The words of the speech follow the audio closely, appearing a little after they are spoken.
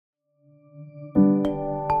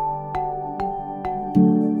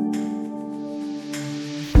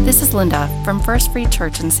This is Linda from First Free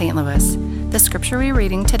Church in St. Louis. The scripture we're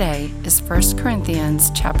reading today is 1 Corinthians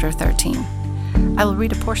chapter 13. I will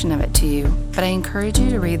read a portion of it to you, but I encourage you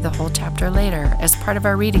to read the whole chapter later as part of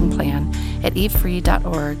our reading plan at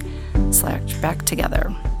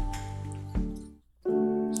efree.org/backtogether.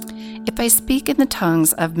 If I speak in the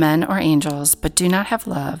tongues of men or angels, but do not have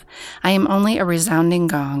love, I am only a resounding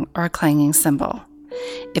gong or a clanging cymbal.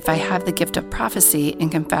 If I have the gift of prophecy and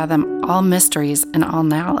can fathom all mysteries and all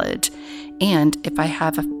knowledge, and if I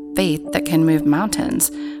have a faith that can move mountains,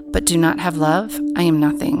 but do not have love, I am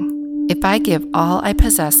nothing. If I give all I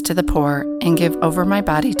possess to the poor and give over my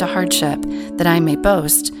body to hardship, that I may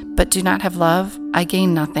boast, but do not have love, I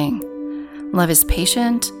gain nothing. Love is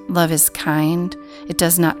patient, love is kind, it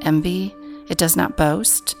does not envy, it does not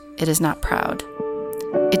boast, it is not proud.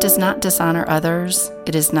 It does not dishonor others,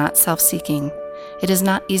 it is not self-seeking. It is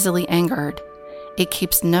not easily angered. It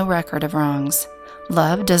keeps no record of wrongs.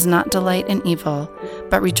 Love does not delight in evil,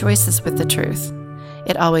 but rejoices with the truth.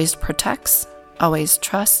 It always protects, always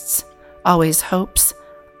trusts, always hopes,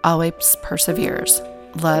 always perseveres.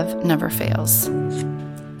 Love never fails.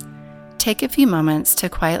 Take a few moments to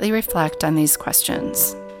quietly reflect on these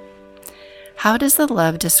questions. How does the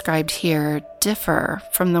love described here differ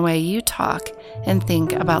from the way you talk and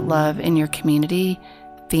think about love in your community,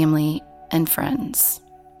 family, and friends?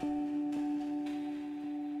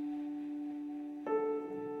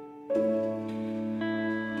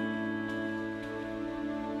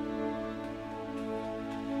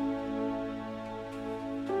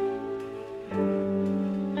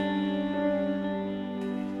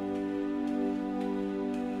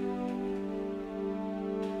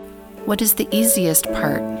 What is the easiest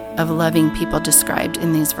part of loving people described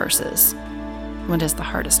in these verses? What is the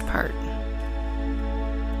hardest part?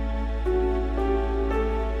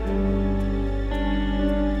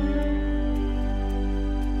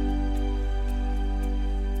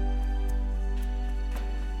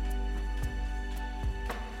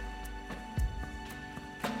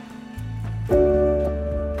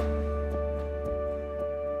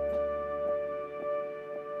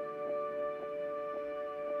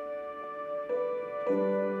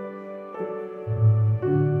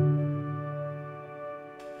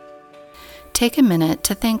 Take a minute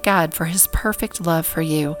to thank God for His perfect love for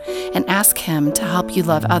you and ask Him to help you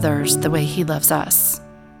love others the way He loves us.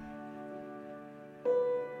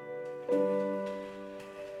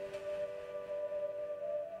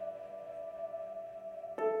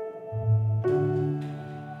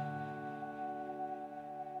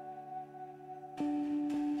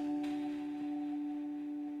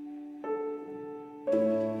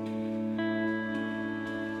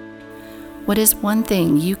 What is one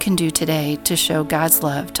thing you can do today to show God's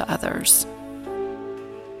love to others?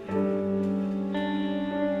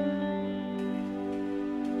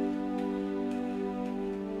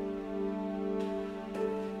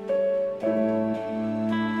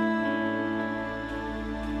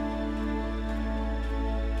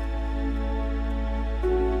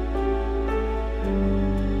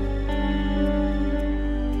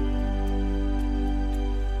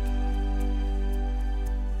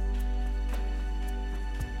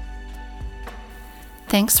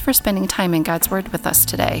 Thanks for spending time in God's Word with us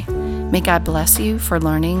today. May God bless you for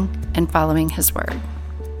learning and following His Word.